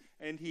Jesus.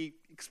 And he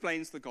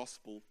explains the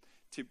gospel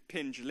to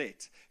Penn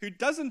Jillette, who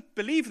doesn't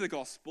believe the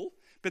gospel,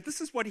 but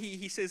this is what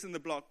he says in the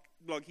blog.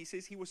 He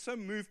says he was so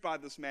moved by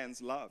this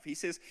man's love. He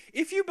says,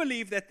 if you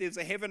believe that there's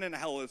a heaven and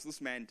hell, as this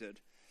man did,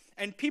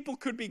 and people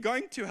could be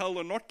going to hell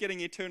or not getting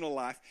eternal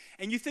life,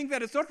 and you think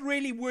that it's not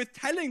really worth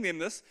telling them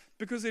this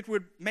because it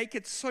would make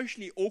it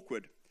socially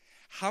awkward,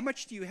 how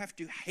much do you have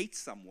to hate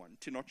someone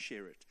to not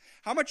share it?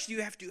 How much do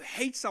you have to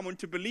hate someone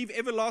to believe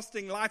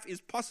everlasting life is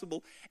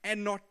possible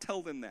and not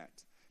tell them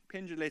that?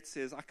 Penn Jillette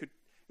says,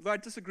 though I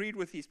disagreed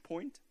with his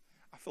point,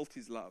 I felt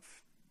his love.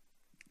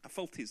 I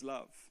felt his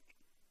love.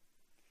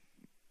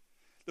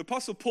 The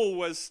Apostle Paul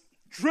was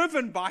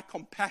driven by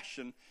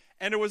compassion,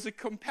 and it was a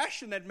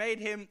compassion that made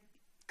him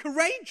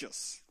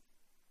courageous.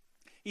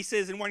 He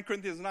says in 1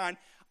 Corinthians 9,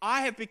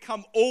 I have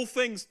become all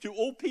things to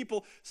all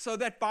people so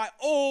that by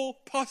all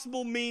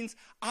possible means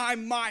I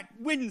might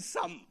win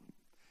some.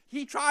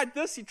 He tried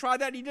this, he tried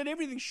that, he did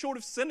everything short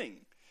of sinning.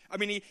 I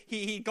mean,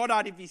 he got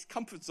out of his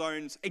comfort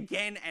zones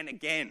again and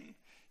again.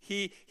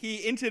 He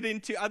entered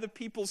into other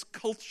people's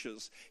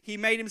cultures. He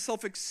made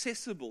himself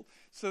accessible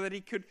so that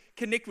he could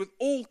connect with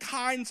all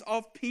kinds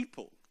of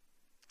people.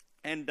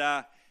 And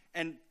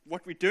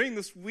what we're doing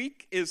this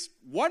week is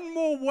one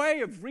more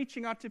way of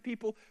reaching out to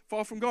people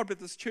far from God. But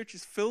this church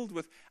is filled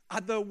with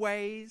other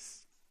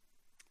ways.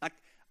 Like,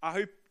 I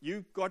hope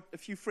you've got a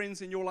few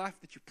friends in your life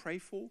that you pray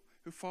for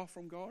who are far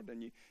from God,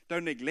 and you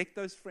don't neglect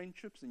those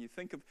friendships, and you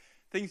think of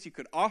things you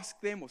could ask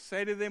them or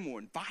say to them or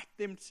invite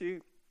them to.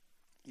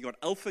 You got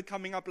Alpha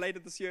coming up later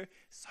this year.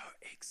 So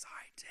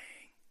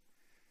exciting.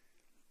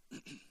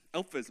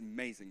 Alpha is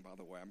amazing, by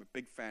the way. I'm a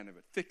big fan of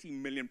it. 50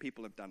 million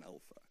people have done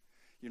Alpha.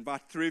 You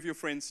invite 3 of your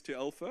friends to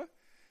Alpha,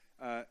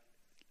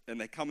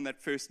 and they come on that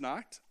first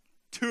night.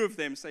 2 of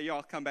them say, yeah,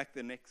 I'll come back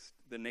the next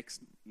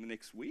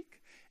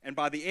week. And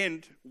by the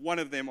end, 1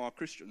 of them are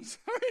Christians.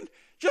 I mean,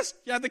 just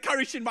you have the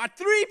courage to invite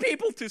 3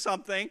 people to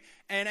something,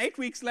 and 8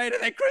 weeks later,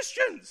 they're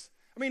Christians.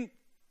 I mean,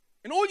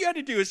 and all you had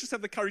to do is just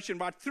have the courage to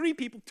invite 3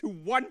 people to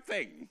one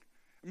thing.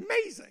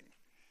 Amazing.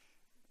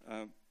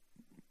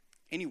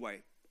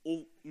 Anyway,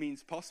 all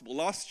means possible.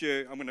 Last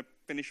year, I'm going to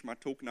finish my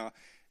talk now.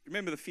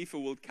 remember the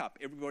FIFA World Cup.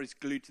 Everybody's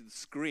glued to the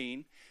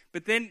screen.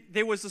 But then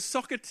there was a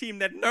soccer team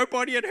that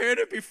nobody had heard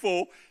of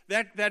before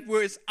that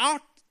was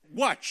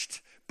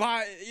out-watched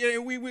by,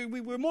 we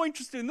were more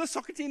interested in this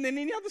soccer team than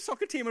any other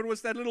soccer team. It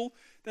was that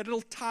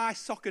little Thai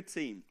soccer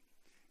team.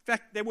 In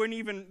fact, they didn't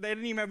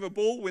even have a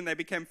ball when they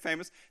became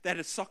famous. They had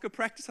a soccer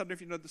practice. I don't know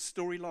if you know the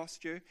story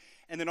last year.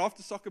 And then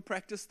after soccer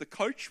practice, the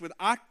coach,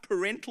 without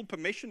parental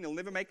permission, he'll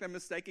never make that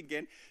mistake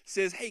again,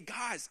 says, hey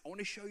guys, I want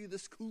to show you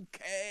this cool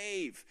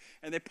cave.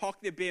 And they park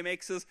their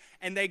BMXs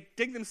and they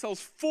dig themselves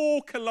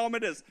 4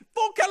 kilometers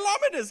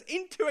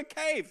into a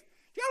cave.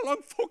 Do you know how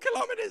long 4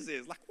 kilometers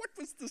is? Like, what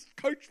was this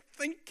coach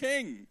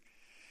thinking?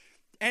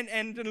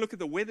 And look at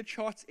the weather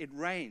charts. It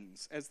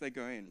rains as they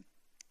go in.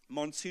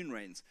 Monsoon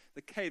rains,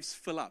 the caves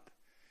fill up,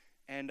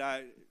 and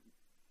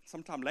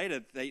sometime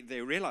later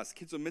they realize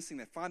kids are missing.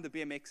 They find the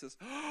BMXs.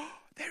 Oh,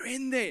 they're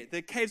in there.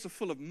 The caves are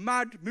full of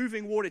mud,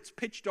 moving water. It's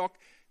pitch dark.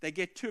 They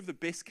get 2 of the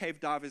best cave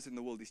divers in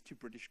the world, these 2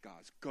 British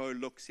guys. Go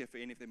look, see if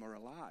any of them are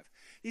alive.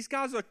 These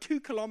guys are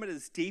 2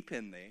 kilometers deep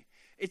in there.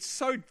 It's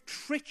so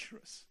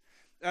treacherous.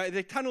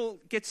 The tunnel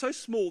gets so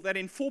small that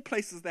in 4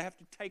 places they have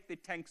to take their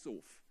tanks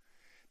off,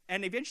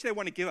 and eventually they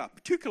want to give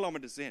up. 2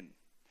 kilometers in.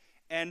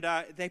 And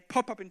they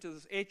pop up into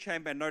this air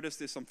chamber and notice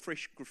there's some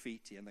fresh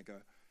graffiti. And they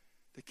go,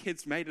 the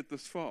kids made it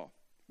this far.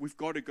 We've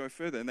got to go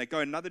further. And they go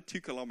another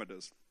 2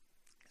 kilometers.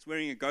 He's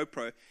wearing a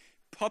GoPro.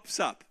 Pops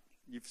up.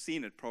 You've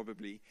seen it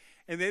probably.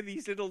 And then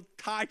these little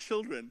Thai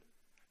children,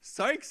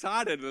 so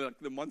excited, like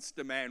the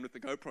monster man with the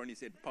GoPro on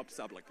his head pops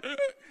up like,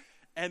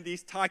 and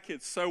these Thai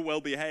kids so well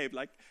behaved,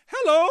 like,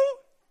 hello.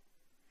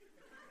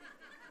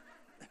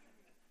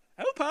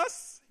 Help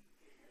us.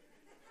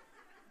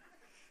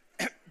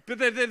 But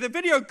the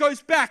video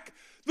goes back.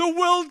 The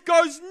world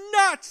goes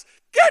nuts.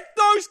 Get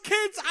those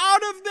kids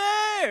out of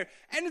there.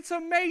 And it's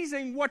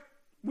amazing what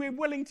we're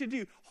willing to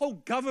do.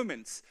 Whole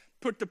governments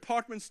put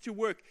departments to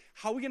work.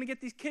 How are we going to get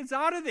these kids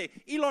out of there?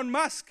 Elon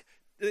Musk,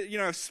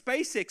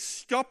 SpaceX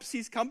stops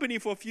his company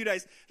for a few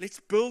days. Let's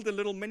build a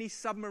little mini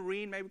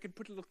submarine. Maybe we can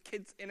put little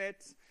kids in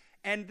it.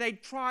 And they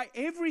try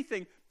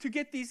everything to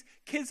get these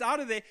kids out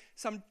of there.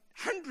 Some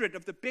 100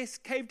 of the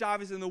best cave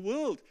divers in the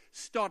world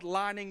start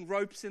lining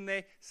ropes in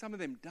there. Some of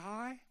them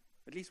die.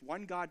 At least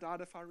one guy died,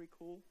 if I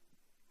recall.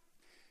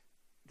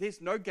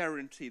 There's no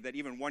guarantee that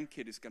even one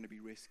kid is going to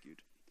be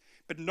rescued.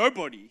 But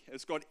nobody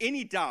has got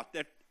any doubt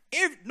that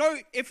no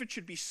effort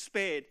should be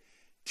spared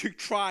to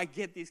try and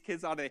get these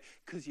kids out of there,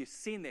 because you've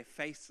seen their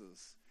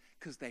faces,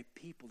 because they're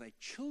people, they're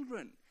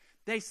children.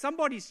 They're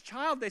somebody's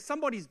child, they're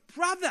somebody's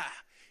brother.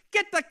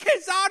 Get the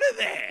kids out of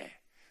there.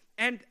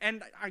 And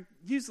I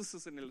use this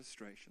as an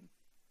illustration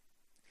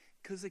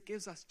because it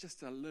gives us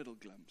just a little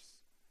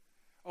glimpse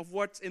of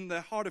what's in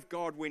the heart of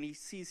God when he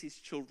sees his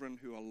children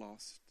who are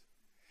lost,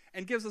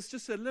 and gives us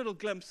just a little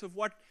glimpse of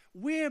what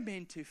we're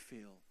meant to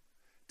feel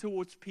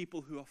towards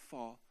people who are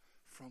far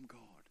from God.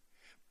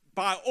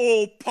 By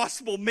all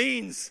possible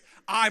means,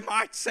 I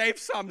might save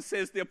some,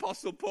 says the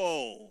Apostle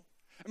Paul.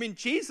 I mean,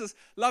 Jesus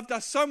loved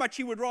us so much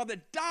he would rather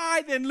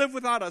die than live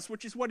without us,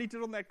 which is what he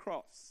did on that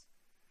cross.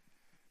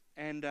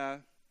 And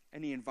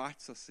he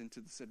invites us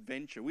into this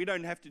adventure. We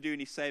don't have to do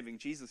any saving.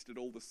 Jesus did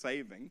all the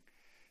saving.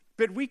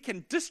 But we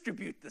can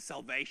distribute the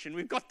salvation.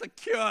 We've got the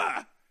cure.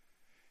 And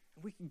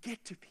we can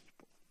get to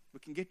people. We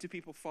can get to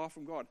people far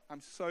from God.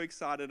 I'm so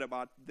excited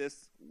about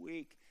this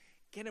week.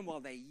 Get them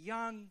while they're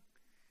young.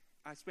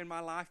 I spend my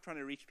life trying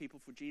to reach people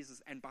for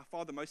Jesus. And by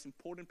far the most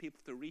important people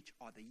to reach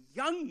are the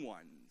young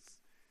ones.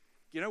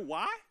 You know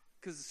why?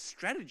 Because it's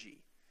strategy.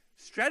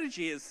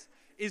 Strategy is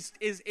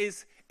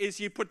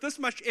you put this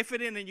much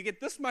effort in and you get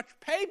this much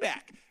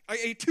payback.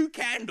 2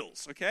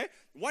 candles, okay?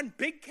 One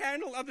big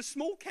candle, other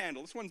small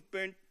candle. This one's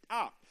burnt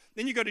out.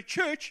 Then you go to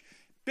church,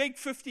 big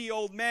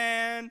 50-year-old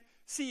man,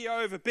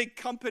 CEO of a big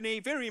company,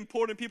 very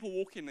important. People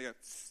walk in, they go,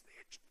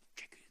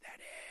 check who that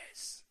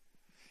is.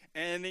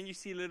 And then you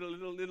see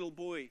little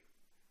boy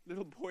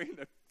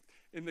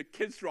in the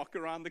kids' rock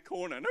around the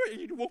corner. No,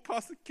 you walk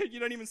past the kid, you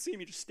don't even see him,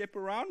 you just step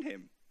around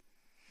him.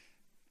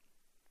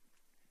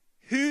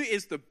 Who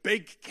is the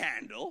big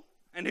candle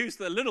and who's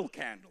the little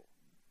candle?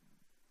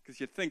 Because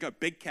you'd think a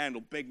big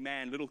candle, big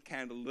man, little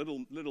candle,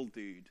 little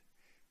dude.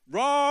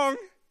 Wrong.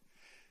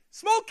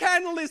 Small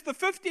candle is the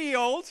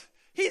 50-year-old.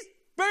 He's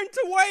burnt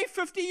away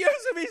 50 years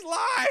of his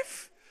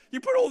life. You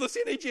put all this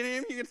energy in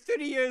him, you get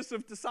 30 years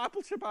of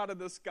discipleship out of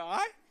this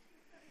guy.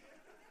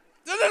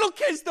 The little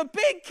kid's the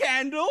big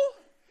candle.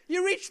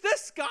 You reach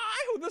this guy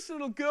or this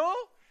little girl,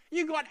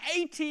 you got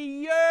 80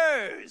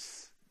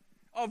 years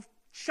of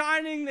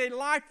shining their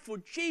light for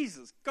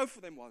Jesus. Go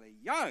for them while they're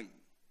young.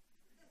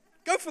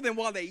 Go for them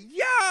while they're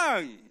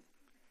young.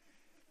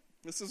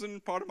 This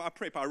isn't part of my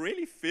prep. I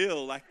really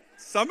feel like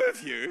some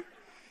of you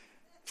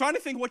trying to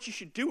think what you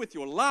should do with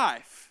your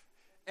life.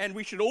 And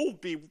we should all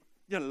be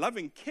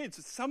loving kids.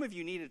 But some of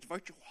you need to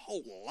devote your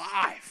whole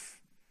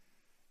life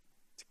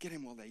to get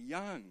them while they're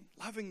young.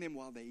 Loving them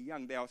while they're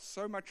young. They are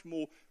so much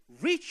more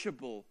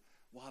reachable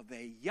while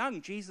they're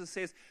young. Jesus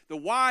says, the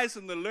wise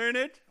and the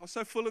learned are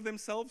so full of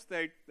themselves,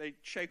 they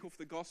shake off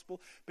the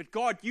gospel. But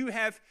God, you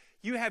have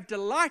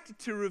delighted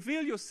to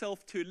reveal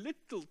yourself to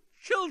little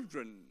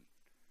children.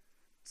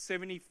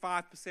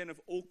 75% of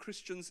all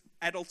Christians,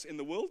 adults in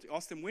the world, you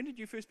ask them, when did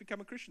you first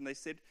become a Christian? They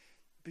said,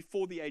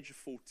 before the age of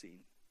 14.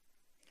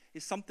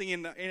 There's something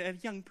in a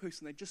young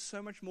person, they're just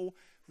so much more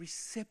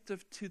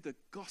receptive to the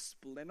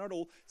gospel. They're not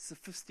all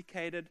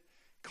sophisticated,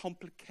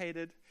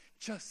 complicated,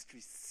 just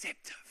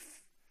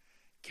receptive.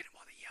 Get them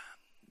while they're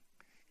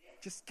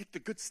young. Just get the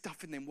good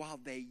stuff in them while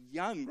they're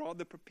young.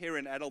 Rather prepare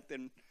an adult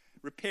than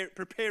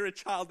prepare a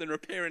child than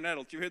repair an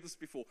adult. You've heard this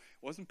before.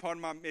 It wasn't part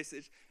of my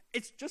message.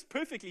 It's just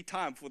perfectly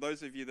timed for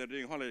those of you that are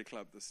doing Holiday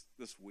Club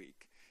this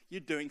week. You're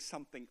doing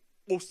something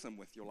awesome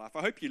with your life.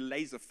 I hope you're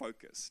laser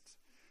focused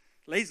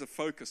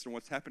on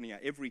what's happening here.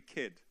 Every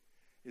kid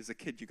is a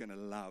kid you're going to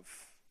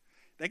love.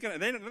 They're going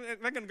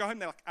to go home.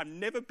 They're like, I've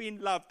never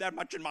been loved that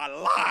much in my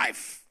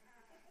life.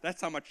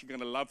 That's how much you're going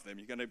to love them.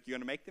 You're going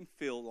to make them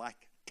feel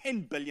like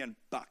 $10 billion.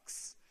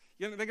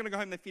 They're going to go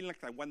home. They feel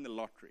like they won the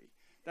lottery.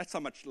 That's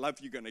how much love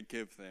you're going to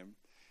give them,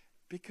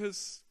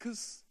 because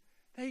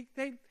they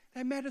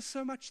matter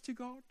so much to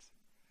God,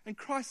 and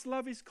Christ's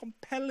love is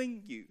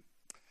compelling you.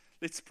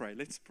 Let's pray.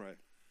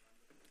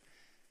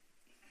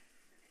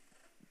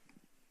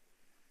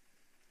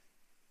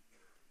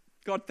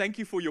 God, thank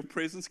you for your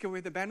presence. Can we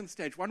have the band on the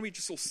stage? Why don't we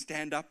just all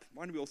stand up?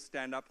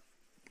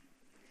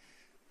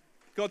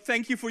 God,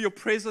 thank you for your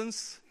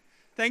presence.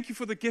 Thank you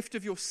for the gift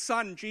of your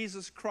Son,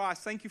 Jesus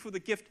Christ. Thank you for the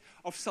gift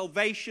of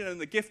salvation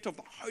and the gift of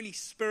the Holy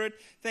Spirit.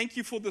 Thank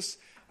you for this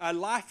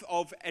life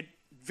of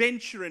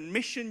adventure and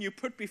mission you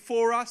put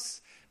before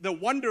us. The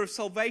wonder of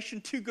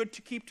salvation, too good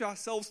to keep to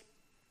ourselves.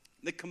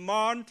 The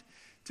command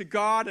to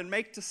guard and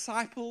make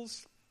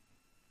disciples.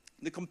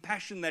 The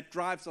compassion that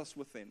drives us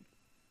within.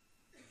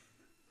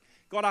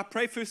 God, I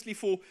pray firstly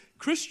for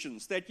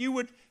Christians that you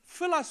would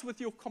fill us with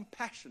your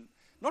compassion.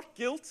 Not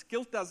guilt.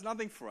 Guilt does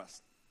nothing for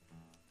us.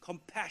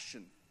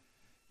 Compassion.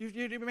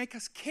 You make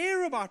us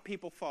care about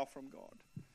people far from God.